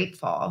 really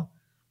grateful.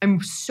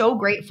 I'm so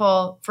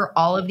grateful for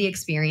all of the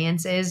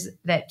experiences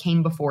that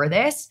came before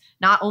this,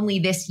 not only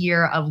this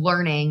year of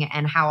learning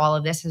and how all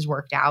of this has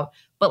worked out,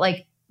 but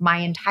like my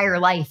entire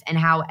life and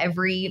how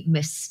every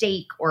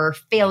mistake or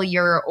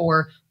failure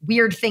or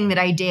weird thing that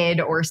I did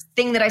or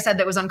thing that I said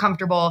that was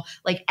uncomfortable,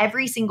 like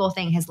every single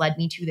thing has led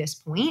me to this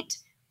point.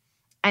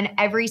 And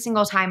every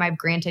single time I've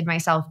granted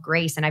myself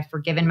grace and I've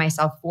forgiven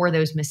myself for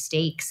those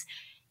mistakes,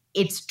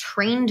 it's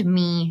trained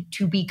me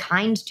to be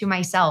kind to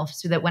myself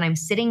so that when I'm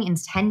sitting in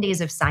 10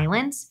 days of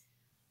silence,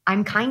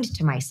 I'm kind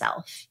to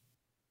myself.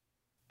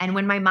 And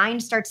when my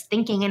mind starts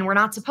thinking and we're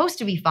not supposed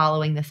to be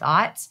following the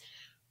thoughts,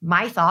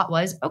 my thought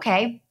was,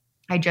 okay,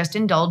 I just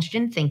indulged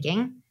in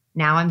thinking.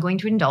 Now I'm going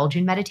to indulge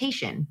in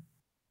meditation.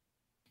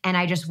 And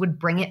I just would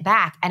bring it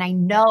back. And I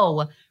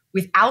know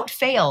without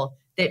fail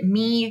that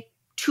me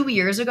 2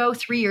 years ago,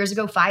 3 years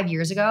ago, 5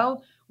 years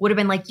ago, would have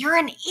been like, you're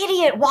an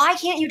idiot. Why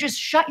can't you just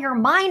shut your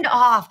mind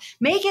off?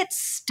 Make it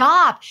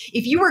stop.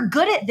 If you were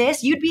good at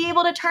this, you'd be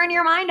able to turn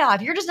your mind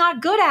off. You're just not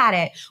good at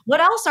it. What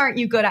else aren't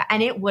you good at?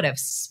 And it would have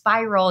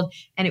spiraled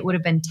and it would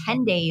have been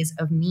 10 days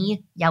of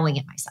me yelling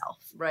at myself.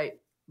 Right,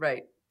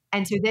 right.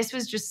 And so this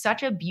was just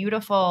such a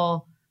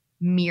beautiful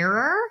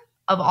mirror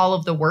of all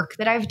of the work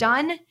that I've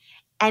done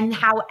and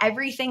how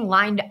everything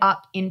lined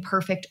up in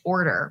perfect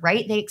order,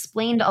 right? They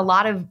explained a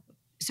lot of,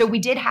 so we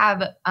did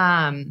have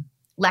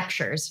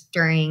lectures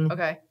during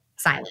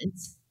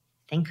silence.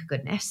 Thank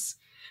goodness.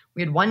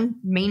 We had one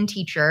main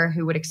teacher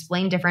who would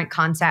explain different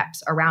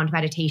concepts around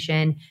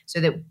meditation so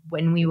that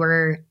when we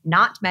were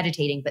not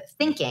meditating but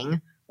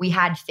thinking, we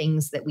had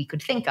things that we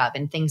could think of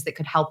and things that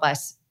could help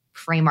us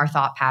frame our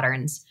thought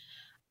patterns.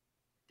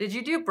 Did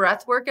you do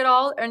breath work at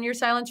all on your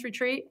silence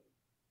retreat?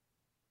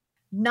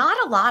 Not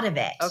a lot of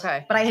it.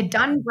 Okay. But I had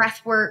done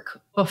breath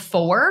work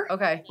before.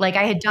 Okay. Like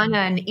I had done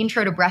an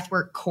intro to breath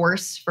work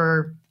course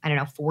for,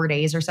 4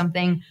 days or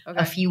something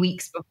a few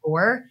weeks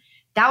before.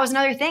 That was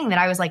another thing that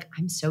I was like,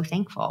 I'm so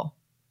thankful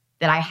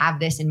that I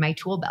have this in my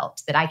tool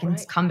belt, that I can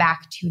come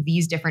back to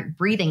these different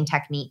breathing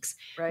techniques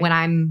when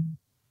I'm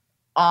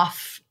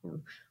off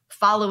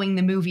following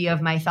the movie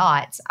of my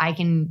thoughts. I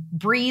can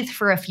breathe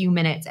for a few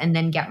minutes and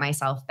then get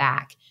myself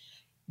back.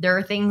 There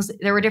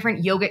were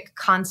different yogic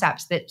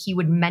concepts that he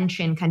would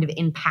mention kind of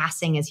in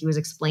passing as he was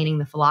explaining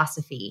the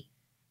philosophy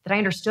that I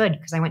understood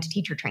because I went to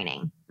teacher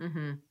training.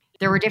 Mm-hmm.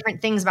 There were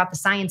different things about the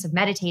science of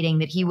meditating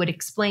that he would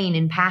explain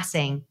in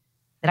passing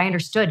that I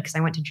understood because I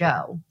went to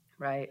Joe.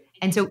 Right.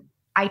 And so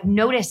I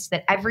noticed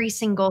that every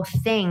single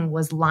thing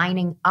was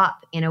lining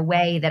up in a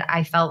way that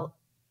I felt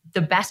the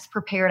best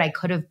prepared I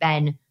could have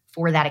been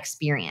for that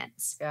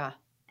experience. Yeah.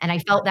 And I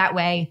felt that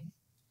way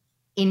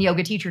in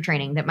yoga teacher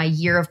training, that my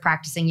year of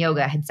practicing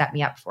yoga had set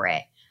me up for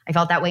it. I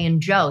felt that way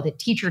in Joe, that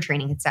teacher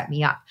training had set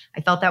me up.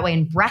 I felt that way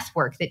in breath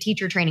work, that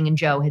teacher training in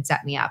Joe had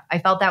set me up. I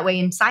felt that way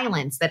in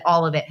silence, that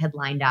all of it had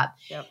lined up.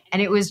 Yep.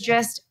 And it was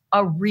just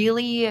a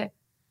really,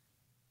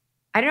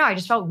 I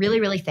just felt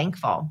really, really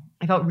thankful.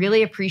 I felt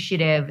really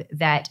appreciative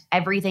that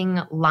everything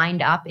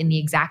lined up in the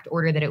exact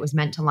order that it was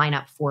meant to line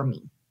up for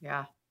me.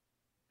 Yeah.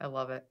 I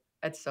love it.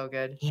 It's so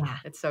good. Yeah.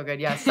 It's so good.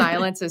 Yeah.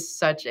 Silence is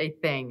such a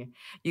thing.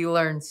 You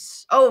learn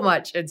so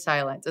much in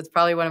silence. It's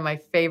probably one of my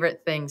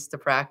favorite things to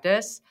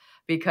practice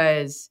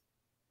because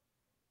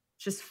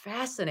it's just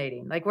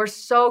fascinating. Like we're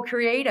so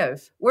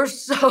creative. We're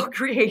so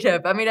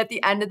creative. I mean, at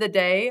the end of the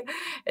day,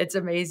 it's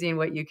amazing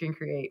what you can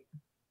create.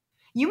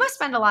 You must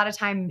spend a lot of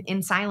time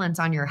in silence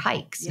on your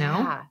hikes, no?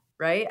 Yeah.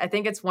 Right. I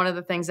think it's one of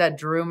the things that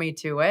drew me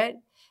to it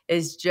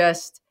is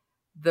just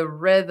the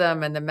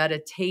rhythm and the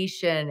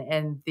meditation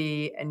and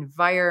the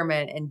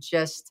environment and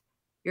just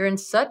you're in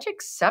such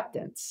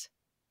acceptance,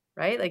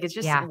 right? Like it's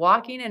just Yeah.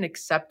 walking in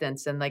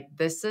acceptance and like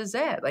this is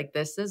it. Like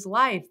this is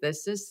life.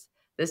 This is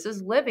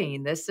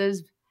living. This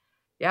is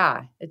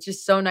yeah, it's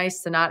just so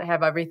nice to not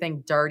have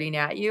everything darting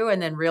at you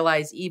and then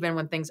realize even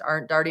when things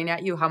aren't darting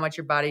at you how much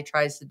your body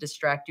tries to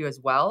distract you as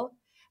well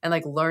and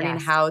like learning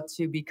Yes. how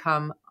to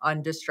become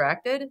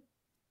undistracted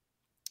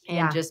and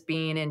Yeah. just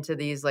being into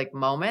these like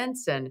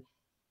moments and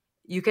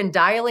you can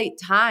dilate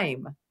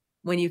time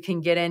when you can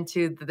get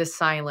into the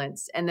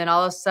silence. And then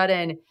all of a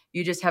sudden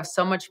you just have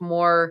so much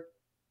more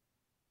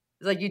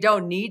like you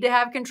don't need to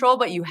have control,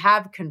 but you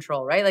have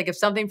control, right? Like if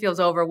something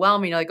feels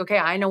overwhelming, you're like, okay,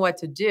 I know what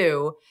to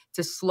do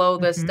to slow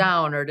this Mhm.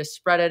 down or to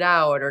spread it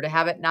out or to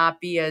have it not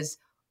be as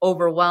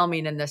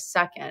overwhelming in the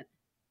second.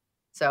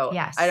 So I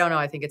Yes. don't know.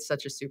 I think it's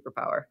such a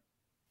superpower.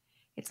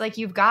 It's like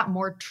you've got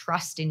more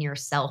trust in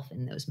yourself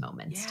in those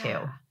moments too.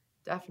 Yeah,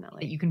 That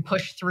definitely. you can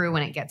push through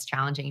when it gets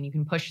challenging and you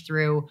can push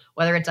through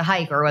whether it's a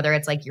hike or whether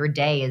it's like your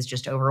day is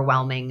just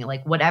overwhelming,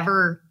 like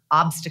whatever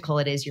obstacle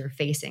it is you're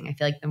facing. I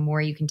feel like the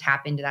more you can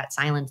tap into that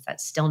silence,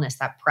 that stillness,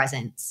 that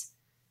presence,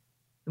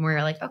 the more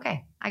you're like,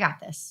 okay, I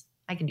got this.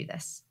 I can do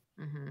this.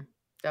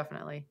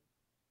 Definitely.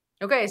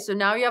 Okay, so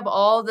now you have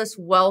all this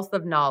wealth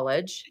of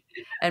knowledge,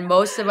 and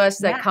most of us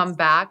that Yes. come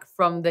back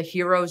from the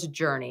hero's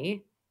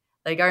journey,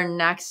 like our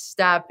next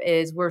step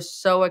is we're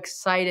so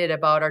excited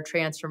about our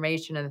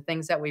transformation and the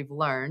things that we've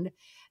learned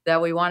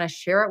that we want to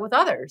share it with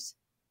others,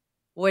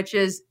 which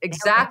is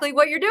exactly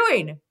what you're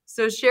doing.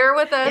 So share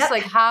with us Yep.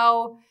 like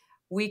how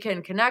we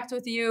can connect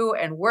with you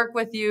and work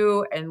with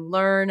you and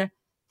learn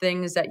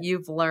things that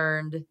you've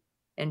learned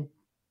in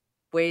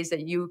ways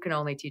that you can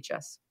only teach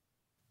us.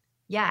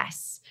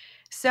 Yes.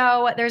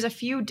 So there's a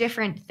few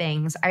different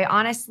things. I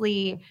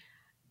honestly,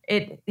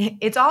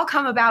 it's all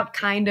come about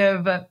kind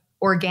of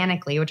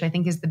organically, which I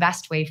think is the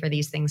best way for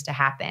these things to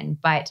happen.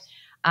 But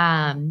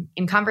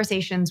in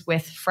conversations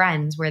with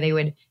friends where they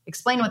would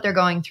explain what they're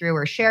going through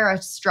or share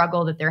a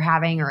struggle that they're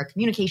having or a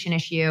communication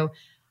issue,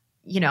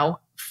 you know,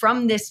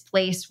 from this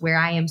place where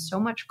I am so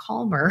much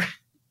calmer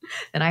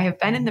than I have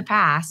been in the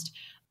past,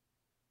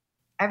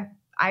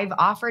 I've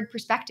offered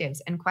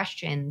perspectives and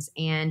questions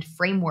and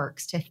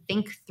frameworks to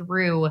think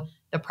through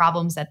the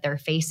problems that they're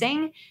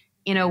facing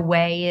in a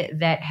way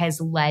that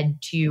has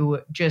led to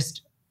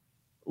just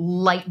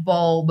light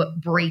bulb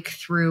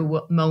breakthrough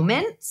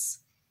moments.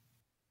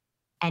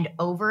 And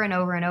over and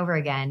over and over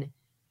again,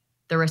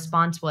 the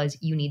response was,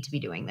 you need to be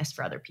doing this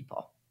for other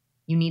people.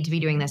 You need to be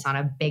doing this on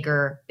a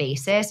bigger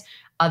basis.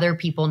 Other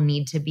people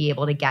need to be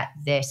able to get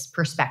this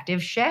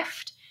perspective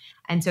shift.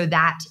 And so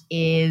that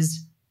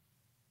is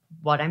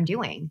what I'm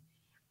doing.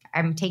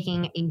 I'm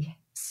taking a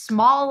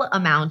small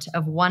amount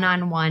of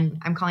one-on-one,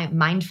 I'm calling it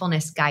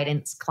mindfulness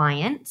guidance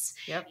clients.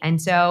 Yep.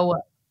 And so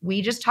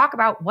we just talk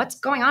about what's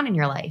going on in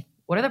your life.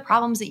 What are the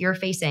problems that you're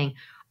facing?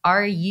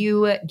 Are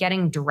you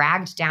getting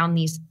dragged down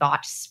these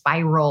thought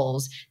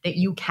spirals that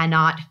you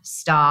cannot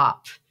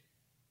stop?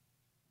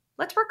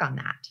 Let's work on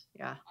that.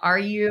 Yeah. Are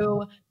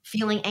you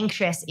feeling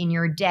anxious in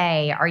your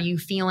day? Are you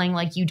feeling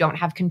like you don't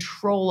have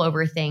control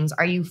over things?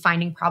 Are you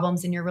finding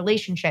problems in your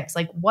relationships?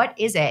 Like, what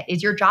is it?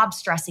 Is your job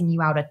stressing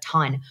you out a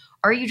ton?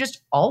 Are you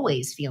just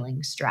always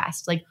feeling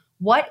stressed? Like,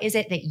 what is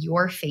it that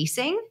you're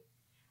facing?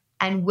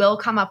 And we'll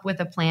come up with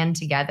a plan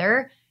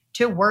together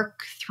to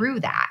work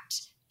through that,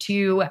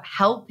 to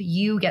help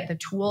you get the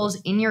tools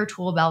in your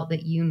tool belt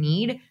that you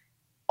need,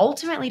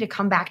 ultimately to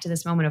come back to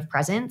this moment of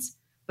presence.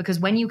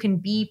 Because when you can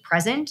be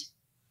present,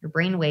 your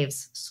brain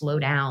waves slow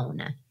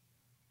down.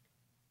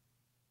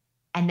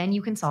 And then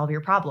you can solve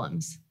your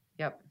problems.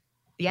 Yep.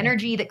 The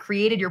energy that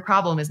created your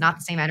problem is not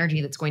the same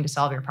energy that's going to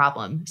solve your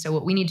problem. So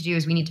what we need to do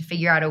is we need to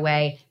figure out a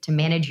way to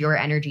manage your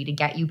energy to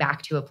get you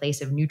back to a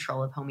place of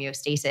neutral, of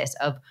homeostasis,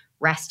 of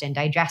rest and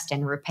digest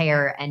and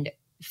repair and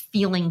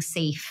feeling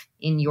safe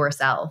in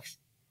yourself.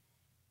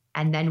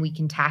 And then we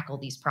can tackle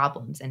these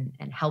problems and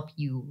help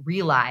you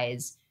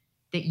realize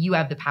that you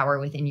have the power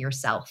within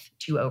yourself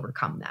to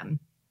overcome them.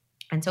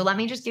 And so let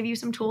me just give you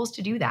some tools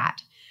to do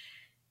that.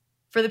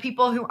 For the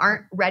people who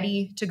aren't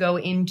ready to go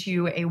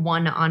into a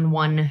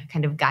one-on-one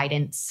kind of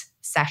guidance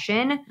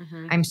session,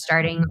 I'm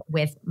starting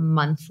with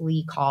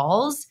monthly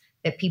calls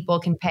that people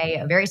can pay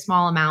a very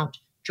small amount,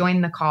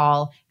 join the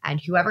call, and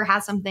whoever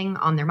has something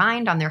on their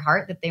mind, on their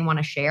heart that they want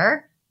to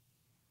share,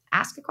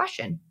 ask a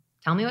question.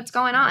 Tell me what's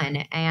going on,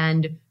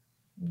 and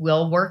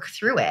we'll work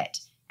through it.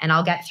 And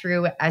I'll get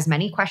through as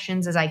many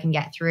questions as I can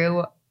get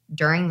through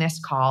during this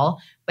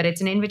call, but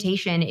it's an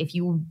invitation. If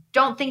you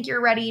don't think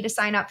you're ready to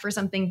sign up for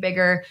something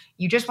bigger,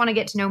 you just want to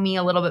get to know me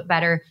a little bit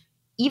better.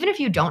 Even if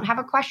you don't have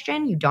a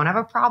question, you don't have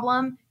a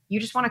problem, you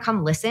just want to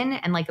come listen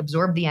and like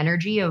absorb the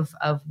energy of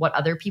what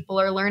other people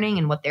are learning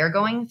and what they're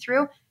going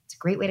through, it's a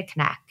great way to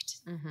connect.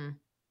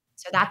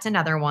 So that's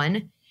another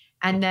one.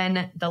 And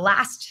then the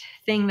last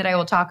thing that I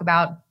will talk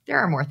about, there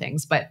are more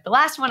things, but the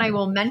last one I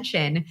will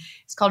mention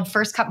is called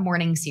First Cup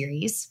Morning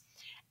Series.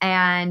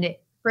 And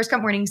First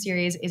Cup Morning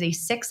Series is a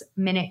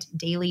 6-minute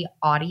daily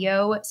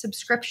audio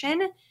subscription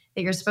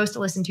that you're supposed to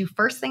listen to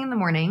first thing in the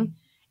morning.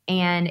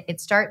 And it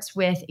starts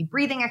with a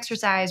breathing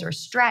exercise or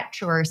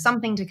stretch or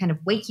something to kind of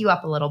wake you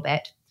up a little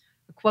bit,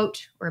 a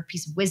quote or a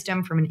piece of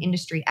wisdom from an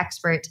industry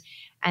expert,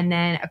 and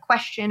then a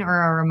question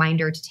or a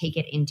reminder to take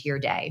it into your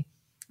day.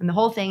 And the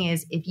whole thing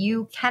is, if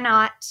you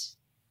cannot,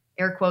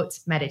 air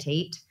quotes,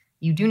 meditate,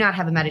 you do not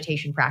have a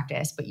meditation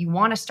practice, but you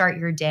want to start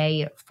your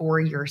day for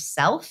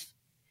yourself,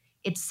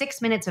 it's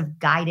 6 minutes of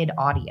guided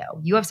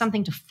audio. You have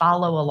something to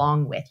follow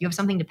along with. You have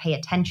something to pay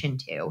attention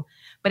to,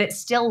 but it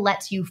still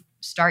lets you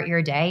start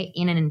your day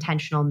in an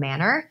intentional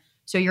manner.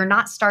 So you're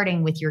not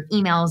starting with your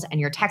emails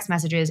and your text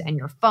messages and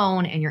your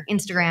phone and your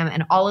Instagram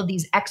and all of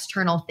these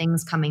external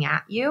things coming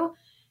at you.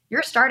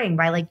 You're starting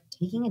by like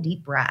taking a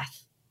deep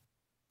breath.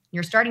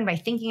 You're starting by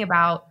thinking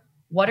about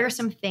what are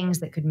some things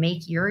that could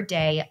make your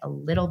day a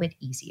little bit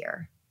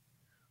easier?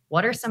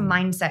 What are some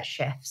mindset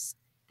shifts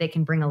that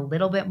can bring a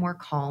little bit more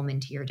calm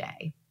into your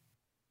day?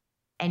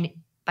 And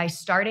by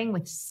starting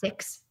with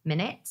 6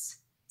 minutes,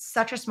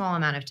 such a small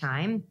amount of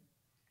time,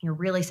 you're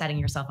really setting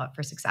yourself up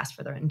for success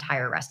for the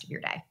entire rest of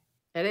your day.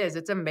 It is.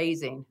 It's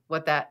amazing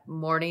what that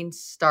morning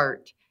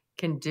start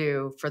can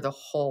do for the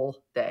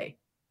whole day.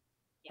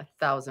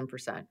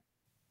 1,000%.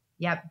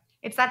 Yep.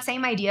 It's that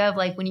same idea of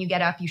like when you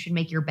get up, you should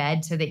make your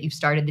bed so that you've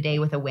started the day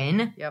with a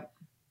win. Yep.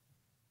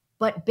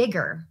 But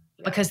bigger.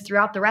 Because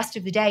throughout the rest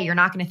of the day, you're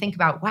not going to think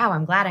about, wow,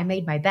 I'm glad I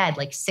made my bed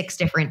like 6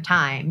 different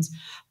times.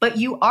 But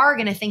you are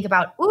going to think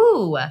about,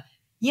 ooh,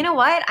 you know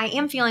what? I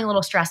am feeling a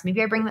little stressed.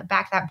 Maybe I bring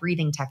back that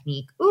breathing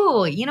technique.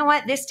 Ooh, you know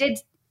what? This did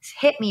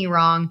hit me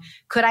wrong.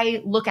 Could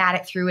I look at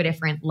it through a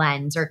different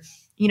lens? Or,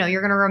 you know,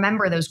 you're going to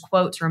remember those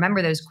quotes,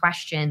 remember those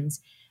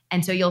questions.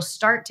 And so you'll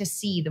start to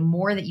see the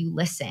more that you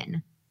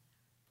listen,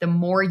 the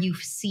more you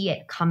see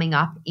it coming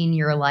up in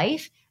your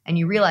life. And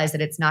you realize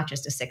that it's not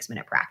just a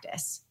 6-minute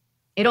practice.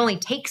 It only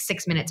takes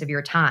 6 minutes of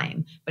your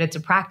time, but it's a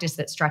practice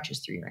that stretches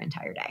through your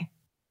entire day.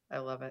 I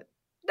love it.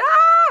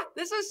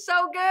 This was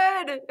so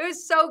good. It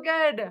was so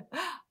good.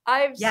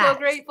 I'm so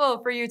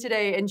grateful for you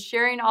today and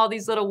sharing all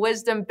these little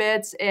wisdom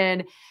bits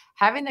and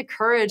having the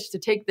courage to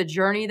take the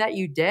journey that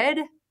you did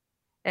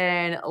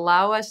and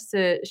allow us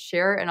to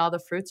share in all the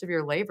fruits of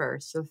your labor.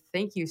 So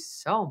thank you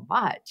so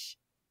much.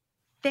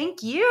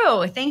 Thank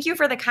you. Thank you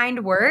for the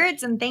kind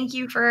words, and thank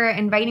you for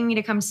inviting me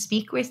to come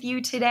speak with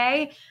you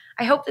today.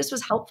 I hope this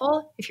was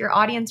helpful. If your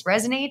audience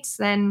resonates,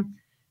 then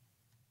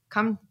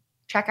come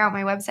check out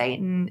my website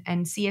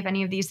and see if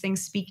any of these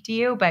things speak to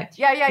you. But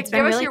yeah,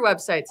 give us your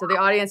website so the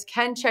audience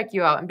can check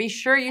you out, and be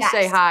sure you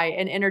say hi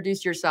and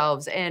introduce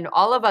yourselves. And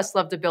all of us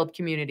love to build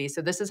community.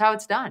 So this is how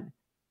it's done.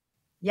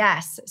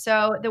 Yes.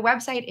 So the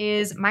website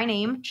is my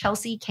name,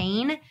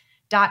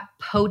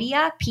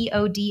 chelseakane.podia,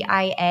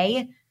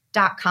 PODIA.com.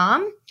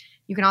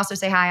 You can also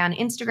say hi on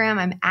Instagram.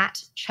 I'm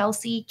at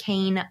Chelsea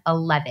Kane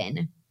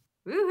 11.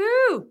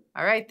 Woohoo!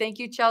 All right. Thank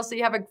you,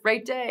 Chelsea. Have a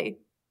great day.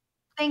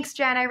 Thanks,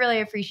 Jen. I really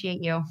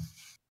appreciate you.